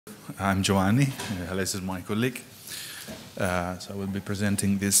I'm Giovanni. This is my colleague. So I will be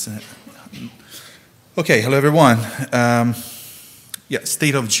presenting this. Okay, hello everyone.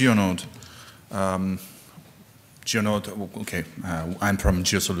 State of GeoNode. GeoNode, okay, I'm from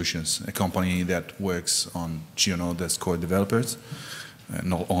GeoSolutions, a company that works on GeoNode as core developers.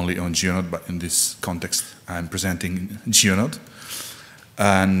 Not only on GeoNode, but in this context, I'm presenting GeoNode.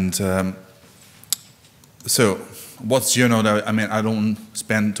 And so, what's GeoNode? I mean, I don't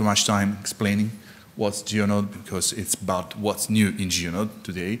spend too much time explaining what's GeoNode because it's about what's new in GeoNode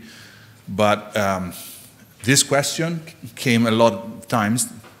today. But this question came a lot of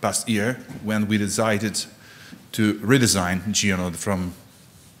times past year when we decided to redesign GeoNode from,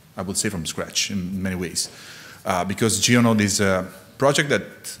 I would say, from scratch in many ways. Because GeoNode is a project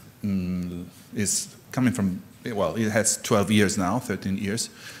that is coming from, well, it has 12 years now, 13 years,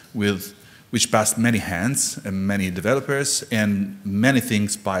 which passed many hands and many developers, and many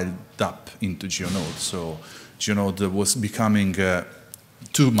things piled up into GeoNode. So GeoNode was becoming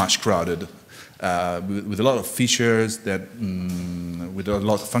too much crowded with a lot of features that, with a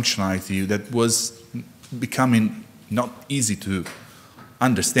lot of functionality that was becoming not easy to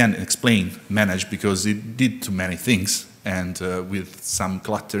understand and explain, manage, because it did too many things and with some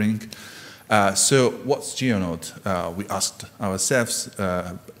cluttering. So what's GeoNode? We asked ourselves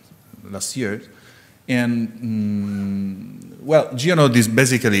last year, and well, GeoNode is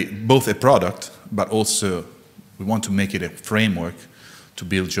basically both a product, but also we want to make it a framework to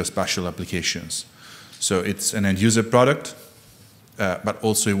build geospatial applications. So it's an end-user product, but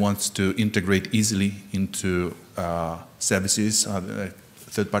also it wants to integrate easily into services,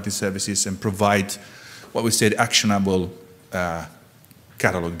 third-party services, and provide what we said actionable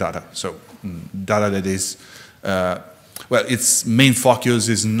catalog data. So data that is, well, its main focus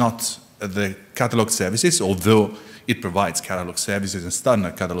is not the catalog services, although it provides catalog services and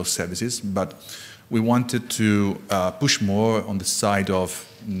standard catalog services, but we wanted to push more on the side of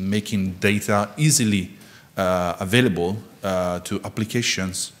making data easily available to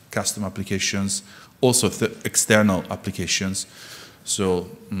applications, custom applications, also external applications. So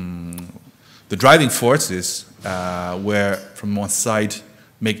the driving forces were, from one side,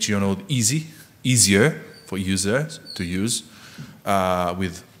 make GeoNode easier for users to use,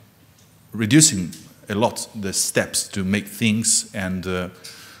 with reducing a lot the steps to make things and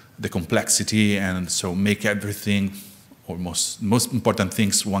the complexity, and so make everything, or most important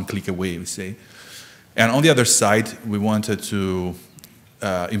things, one click away, we say. And on the other side, we wanted to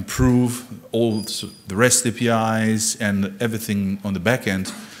improve all the REST APIs and everything on the back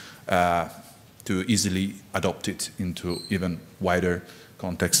end to easily adopt it into even wider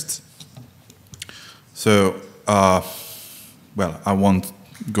contexts. So, well, I won't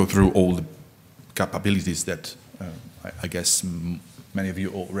go through all the capabilities that I guess many of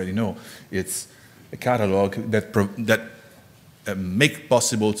you already know. It's a catalog that make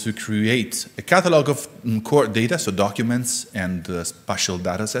possible to create a catalog of core data, so documents and spatial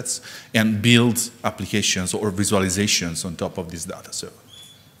data sets, and build applications or visualizations on top of this data. So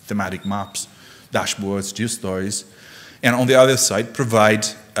thematic maps, dashboards, geostories, and on the other side, provide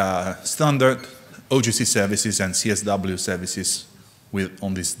standard OGC services and CSW services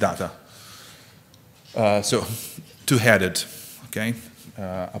on this data. So two-headed, okay,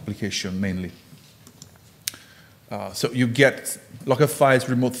 application mainly. So you get local files,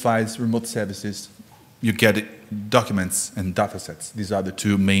 remote services. You get documents and data sets. These are the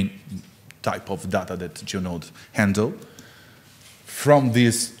two main type of data that GeoNode handle. From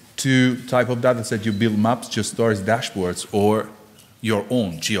these two type of data sets, you build maps, geostories, dashboards, or your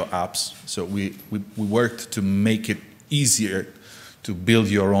own geo apps. So we worked to make it easier to build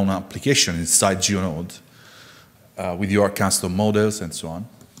your own application inside GeoNode with your custom models and so on.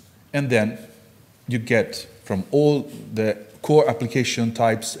 And then you get from all the core application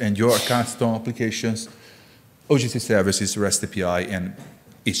types and your custom applications, OGC services, REST API, and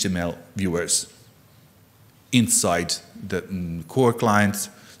HTML viewers inside the core client,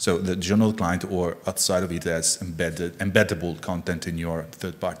 so the GeoNode client, or outside of it as embeddable content in your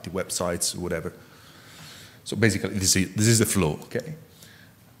third-party websites, whatever. So basically, this is the flow, okay?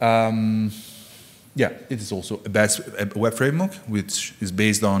 Yeah, it is also a web framework, which is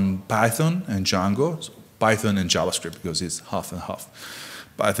based on Python and Django. So Python and JavaScript, because it's half and half.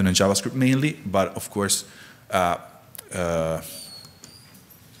 Python and JavaScript mainly, but of course, the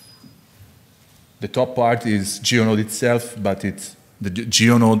top part is GeoNode itself, but it's the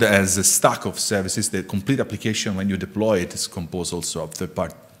GeoNode as a stack of services. The complete application, when you deploy it, is composed also of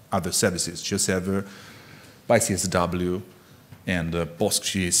third-party other services, GeoServer, PyCSW, and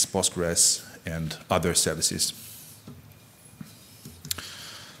Postgres, and other services.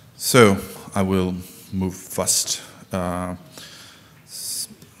 So I will move fast.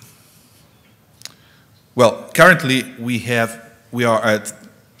 Well, currently we are at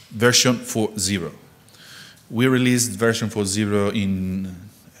version 4.0. We released version 4.0 in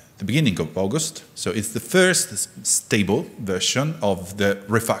the beginning of August, so it's the first stable version of the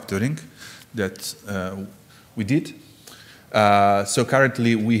refactoring that we did. So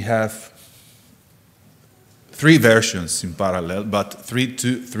currently we have 3 versions in parallel, but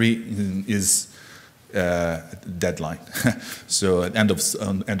 3.2.3 is deadline, so at end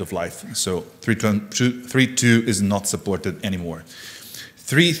of life. So 3.2 is not supported anymore.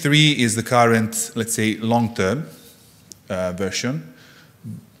 3.3 is the current, let's say, long-term version,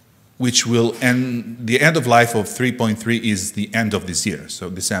 which will end. The end of life of 3.3 is the end of this year,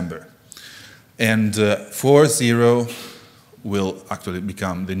 so December. And 4.0 will actually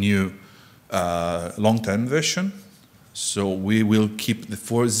become the new long-term version. So we will keep the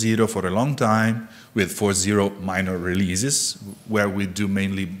 4.0 for a long time with 4.0 minor releases, where we do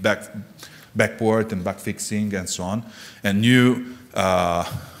mainly backport and backfixing and so on, and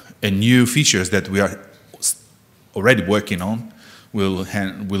new features that we are already working on will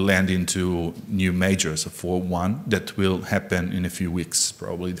land into new majors of 4.1 that will happen in a few weeks,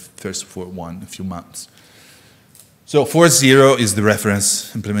 probably the first 4.1 in a few months. So 4.0 is the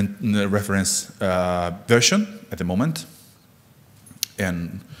reference version at the moment,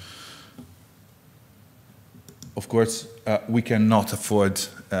 and of course we cannot afford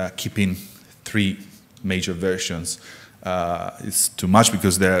keeping 3 major versions. It's too much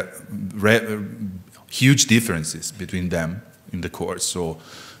because there are huge differences between them in the core, so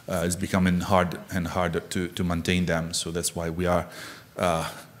it's becoming harder and harder to maintain them. So that's why we are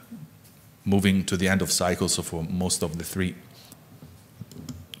moving to the end of cycle, so for most of the 3.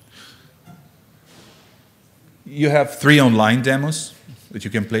 You have 3 online demos that you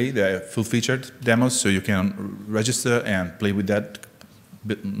can play. They are full-featured demos, so you can register and play with that,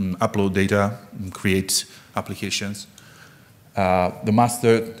 upload data, and create applications. The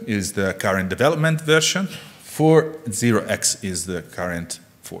master is the current development version. 4.0x is the current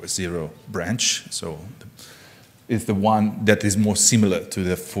 4.0 branch, so it's the one that is more similar to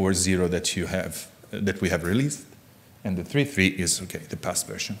the 4.0 that we have released, and the 3.3 is the past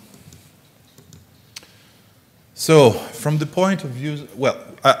version. So from the point of view, well,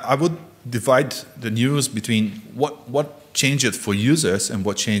 I would divide the news between what changed for users and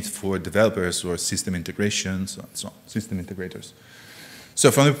what changed for developers or system integrations and so on, system integrators.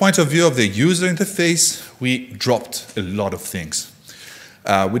 So from the point of view of the user interface, we dropped a lot of things.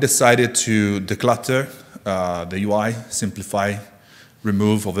 We decided to declutter the UI, simplify,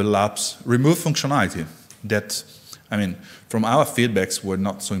 remove overlaps, remove functionality that, I mean, from our feedbacks were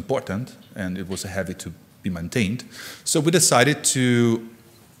not so important, and it was heavy to be maintained. So we decided to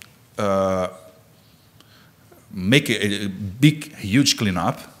make a big, huge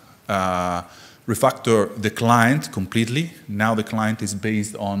cleanup, refactor the client completely. Now the client is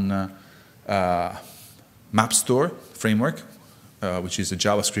based on MapStore framework, which is a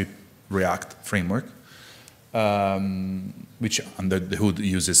JavaScript React framework, which under the hood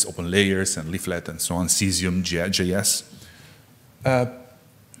uses open layers and leaflet and so on, Cesium JS.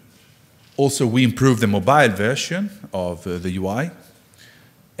 Also, we improved the mobile version of the UI.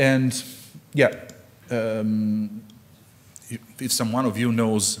 And yeah, if someone of you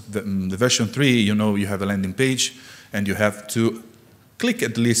knows the version 3, you know you have a landing page and you have to click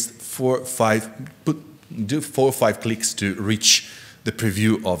at least 4 or 5, do 4 or 5 clicks to reach the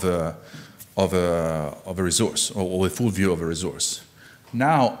preview of a resource or a full view of a resource.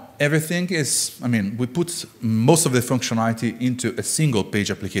 Now, everything is, I mean, we put most of the functionality into a single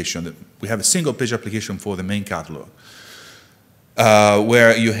page application. We have a single page application for the main catalog,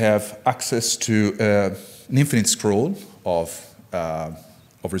 where you have access to an infinite scroll of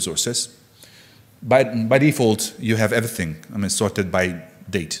resources. By default, you have everything, I mean, sorted by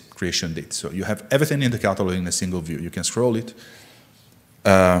date, creation date. So you have everything in the catalog in a single view. You can scroll it.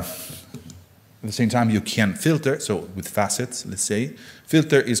 At the same time, you can filter, so with facets, let's say.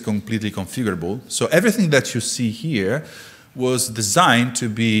 Filter is completely configurable. So everything that you see here was designed to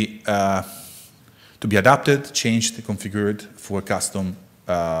be adapted, changed, configured for custom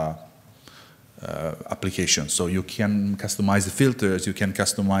applications. So you can customize the filters, you can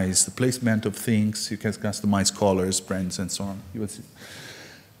customize the placement of things, you can customize colors, brands, and so on. You will see.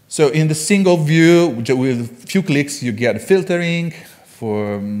 So in the single view, with a few clicks, you get filtering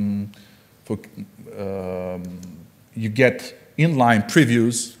you get inline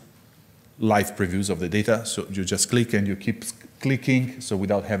previews, live previews of the data. So you just click and you keep clicking, so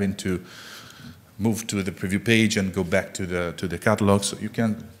without having to move to the preview page and go back to the catalog. So you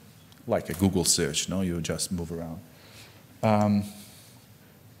can like a Google search, no? You just move around.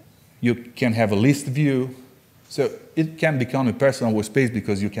 You can have a list view. So it can become a personal workspace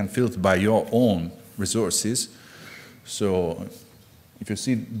because you can filter by your own resources. So if you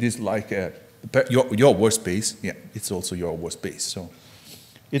see this like your workspace, yeah, it's also your workspace. So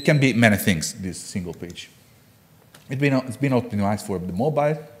it can be many things, this single page. It's been optimized for the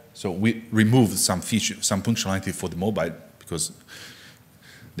mobile. So we removed some feature, some functionality for the mobile because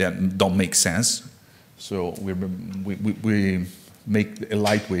they don't make sense. So we make a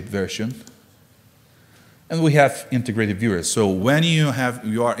lightweight version. And we have integrated viewers. So when you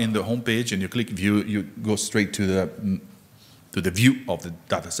are in the home page and you click view, you go straight to the view of the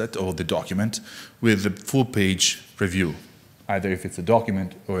dataset or the document with the full page preview, either if it's a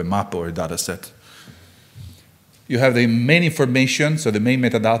document or a map or a dataset. You have the main information, so the main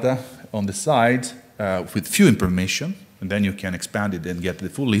metadata on the side with few information, and then you can expand it and get the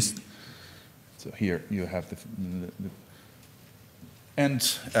full list. So here you have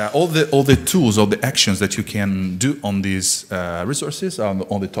and all the tools, all the actions that you can do on these resources are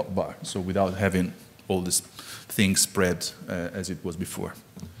on the top bar. So without having all these things spread as it was before.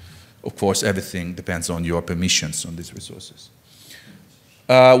 Of course, everything depends on your permissions on these resources.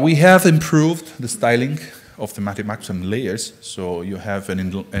 We have improved the styling of thematic maps and layers. So you have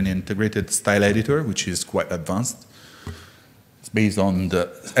an integrated style editor, which is quite advanced. It's based on the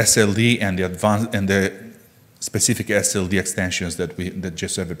SLD and the advanced and the specific SLD extensions that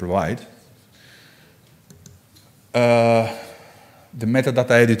GeoNode provide. The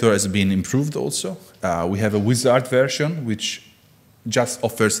metadata editor has been improved also. We have a wizard version which just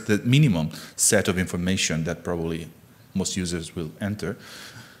offers the minimum set of information that probably most users will enter.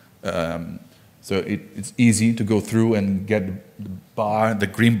 So it's easy to go through and get the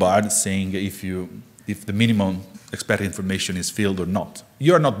green bar saying if the minimum expected information is filled or not.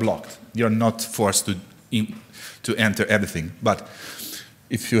 You are not blocked. You are not forced to enter everything. But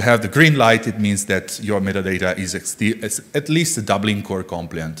if you have the green light, it means that your metadata is at least a Dublin core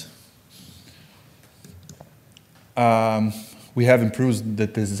compliant. We have improved the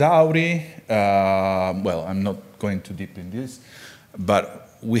thesauri. Well, I'm not going too deep in this,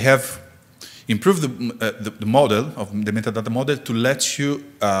 but we have improved the model of the metadata model to let you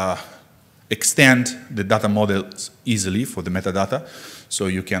extend the data models easily for the metadata. So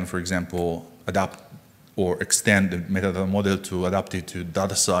you can, for example, adapt or extend the metadata model to adapt it to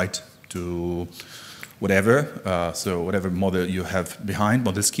data site, to whatever. So whatever model you have behind,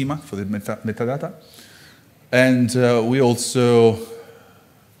 model schema for the metadata. And we also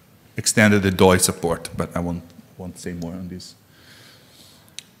extended the DOI support, but I won't say more on this.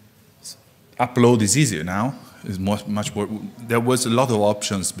 Upload is easier now. It's much more. There was a lot of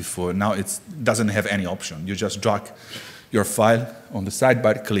options before. Now it doesn't have any option. You just drag your file on the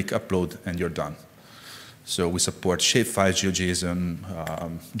sidebar, click upload, and you're done. So we support shapefiles, GeoJSON,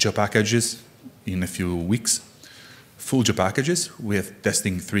 GeoPackages in a few weeks. Full GeoPackages with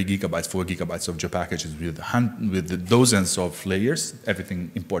testing 3 gigabytes, 4 gigabytes of GeoPackages with the dozens of layers,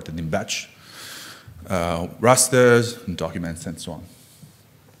 everything imported in batch, rasters, and documents, and so on.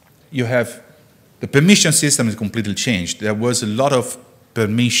 You have the permission system is completely changed. There was a lot of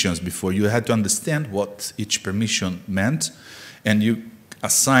permissions before. You had to understand what each permission meant, and you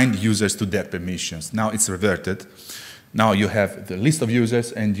assigned users to that permissions. Now it's reverted. Now you have the list of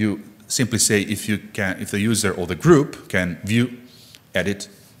users, and you simply say if the user or the group can view, edit,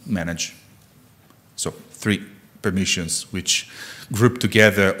 manage. So 3 permissions which group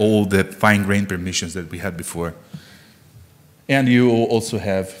together all the fine-grained permissions that we had before. And you also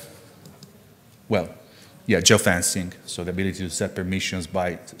have, well, yeah, geofencing, so the ability to set permissions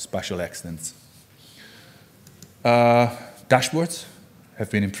by spatial extents. Dashboards have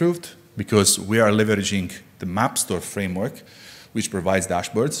been improved because we are leveraging the MapStore framework, which provides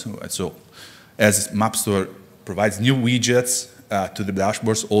dashboards. So as MapStore provides new widgets to the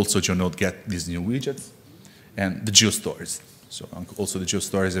dashboards, also GeoNode get these new widgets. And the GeoStories. So also the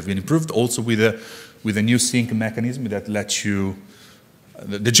GeoStories have been improved, also with a new sync mechanism that lets you,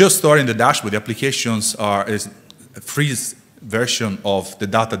 the GeoStory and the dashboard, the applications is a free version of the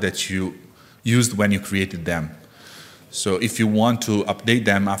data that you used when you created them. So if you want to update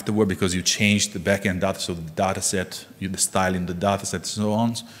them afterward because you changed the backend data, so the data set, the style in the data set and so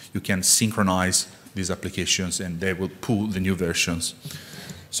on, you can synchronize these applications and they will pull the new versions.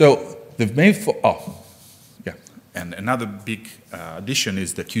 So the main, and another big addition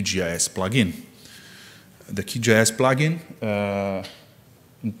is the QGIS plugin. The QGIS plugin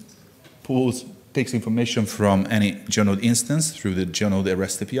pulls takes information from any GeoNode instance through the GeoNode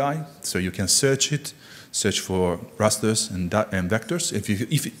REST API, so you can search it, search for rasters and vectors.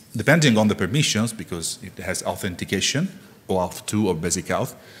 If depending on the permissions, because it has authentication, OAuth2 or basic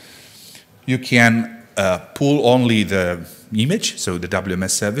auth, you can pull only the image, so the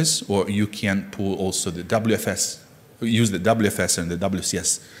WMS service, or you can pull also the WFS, use the WFS and the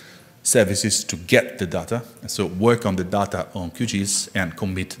WCS services to get the data, so work on the data on QGIS and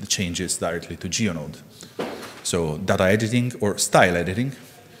commit the changes directly to GeoNode. So data editing or style editing.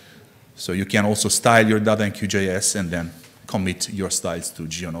 So you can also style your data in QGIS and then commit your styles to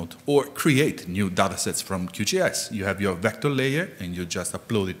GeoNode, or create new data sets from QGIS. You have your vector layer and you just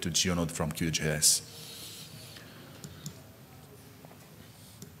upload it to GeoNode from QGIS.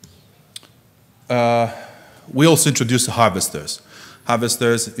 We also introduced harvesters.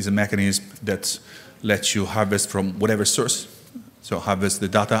 Harvesters is a mechanism that lets you harvest from whatever source. So harvest the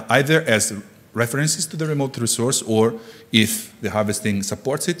data either as references to the remote resource, or if the harvesting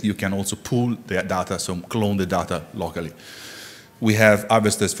supports it, you can also pull the data, so clone the data locally. We have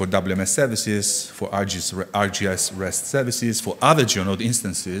harvesters for WMS services, for ArcGIS REST services, for other GeoNode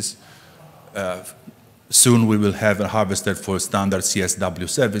instances. Soon we will have a harvester for standard CSW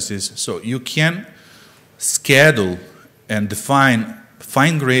services. So you can schedule and define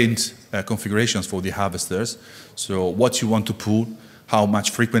fine-grained configurations for the harvesters. So what you want to pull, how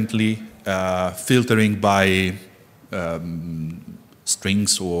much frequently, filtering by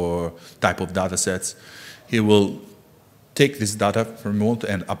strings or type of data sets. He will take this data from remote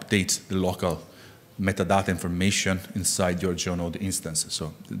and update the local metadata information inside your GeoNode instance.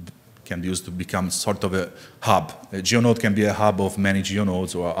 So it can be used to become sort of a hub. A GeoNode can be a hub of many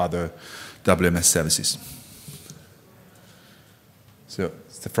GeoNodes or other WMS services. So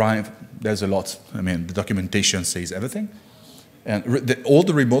there's a lot. I mean, the documentation says everything. And all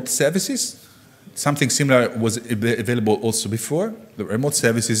the remote services, something similar was available also before. The remote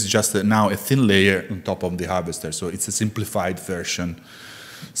services is just now a thin layer on top of the harvester. So it's a simplified version,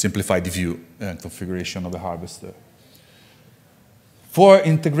 simplified view and configuration of the harvester. For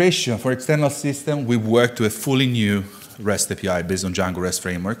integration, for external system, we worked to a fully new REST API based on Django REST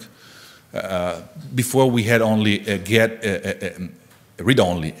framework. Before we had only a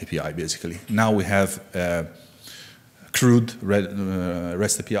read-only API, basically. Now we have a crude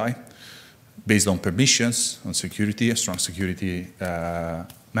REST API based on permissions, on security, strong security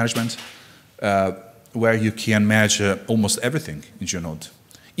management, where you can manage almost everything in GeoNode.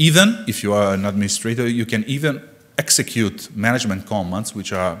 Even if you are an administrator, you can even execute management commands,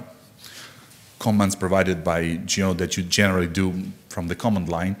 which are commands provided by GeoNode that you generally do from the command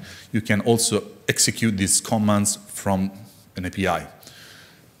line. You can also execute these commands from an API.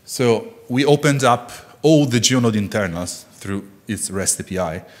 So we opened up all the GeoNode internals through its REST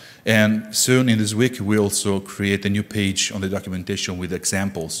API. And soon in this week, we also create a new page on the documentation with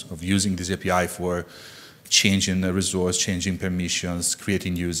examples of using this API for changing the resource, changing permissions,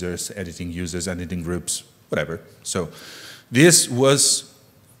 creating users, editing groups, whatever. So this was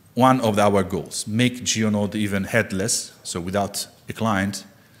one of our goals, make GeoNode even headless, so without a client,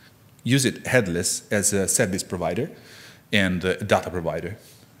 use it headless as a service provider and a data provider.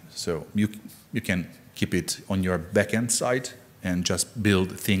 So you can keep it on your backend side and just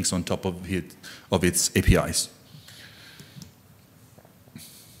build things on top of its APIs.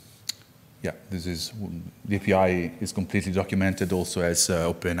 Yeah, the API is completely documented also as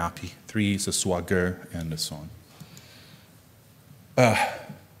OpenAPI 3, so Swagger, and so on.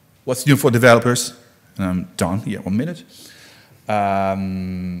 What's new for developers? And I'm done, yeah, 1 minute.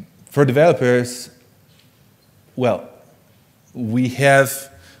 For developers, well, we have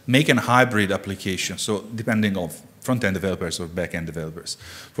making a hybrid application, so depending on front-end developers or back-end developers.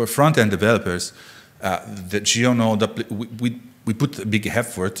 For front-end developers, the GeoNode, we put a big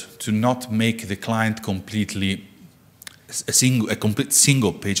effort to not make the client completely a complete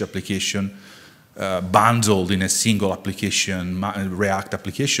single-page application bundled in a single application, React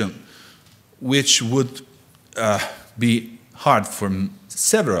application, which would be hard for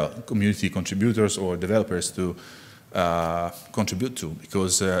several community contributors or developers to contribute to,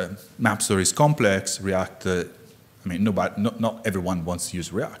 because MapStore is complex. React, I mean, not everyone wants to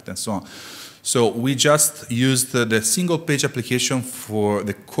use React and so on. So we just used the single-page application for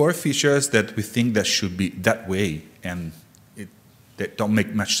the core features that we think that should be that way, and that don't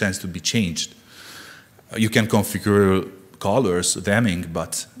make much sense to be changed. You can configure colors, theming,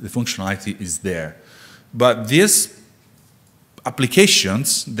 but the functionality is there. But these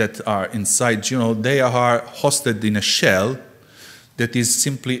applications that are inside GeoNode, they are hosted in a shell that is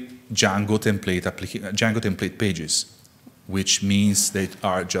simply Django template pages which means they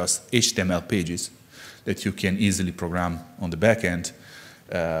are just HTML pages that you can easily program on the back end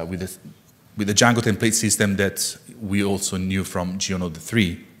with the Django template system that we also knew from GeoNode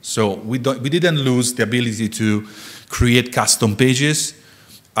 3. So we didn't lose the ability to create custom pages,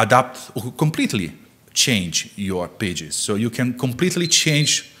 adapt, or completely change your pages. So you can completely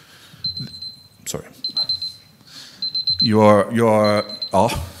change, sorry,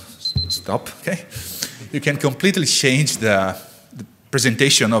 stop, okay. You can completely change the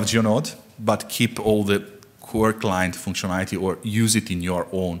presentation of GeoNode, but keep all the core client functionality or use it in your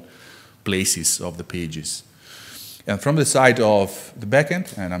own places of the pages. And from the side of the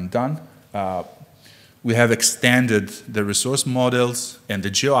backend, and I'm done, we have extended the resource models and the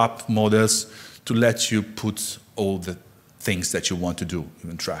GeoApp models to let you put all the things that you want to do,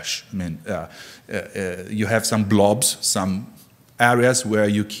 even trash. I mean, you have some blobs, some areas where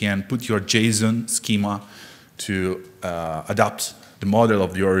you can put your JSON schema to adapt the model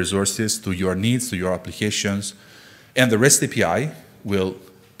of your resources to your needs, to your applications. And the REST API will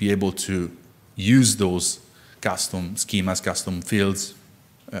be able to use those custom schemas, custom fields,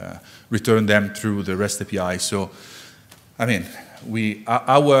 return them through the REST API. So, I mean,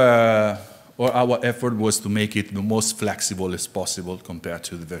 our effort was to make it the most flexible as possible compared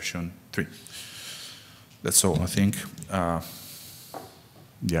to the version 3. That's all, I think.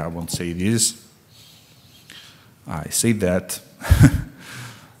 Yeah, I won't say this. I say that.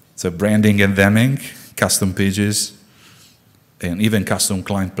 So branding and theming, custom pages, and even custom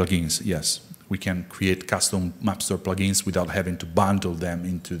client plugins. Yes, we can create custom MapStore plugins without having to bundle them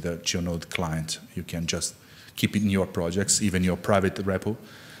into the GeoNode client. You can just keep it in your projects, even your private repo,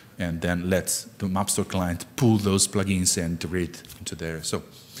 and then let the MapStore client pull those plugins and integrate into there. So,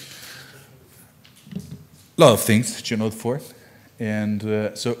 a lot of things, GeoNode 4. And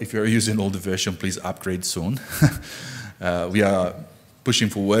so if you're using older version, please upgrade soon. We are pushing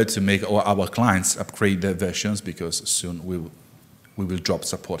forward to make our clients upgrade their versions because soon we will drop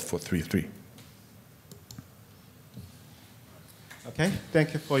support for 3.3. Okay,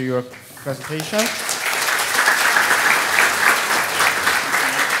 thank you for your presentation.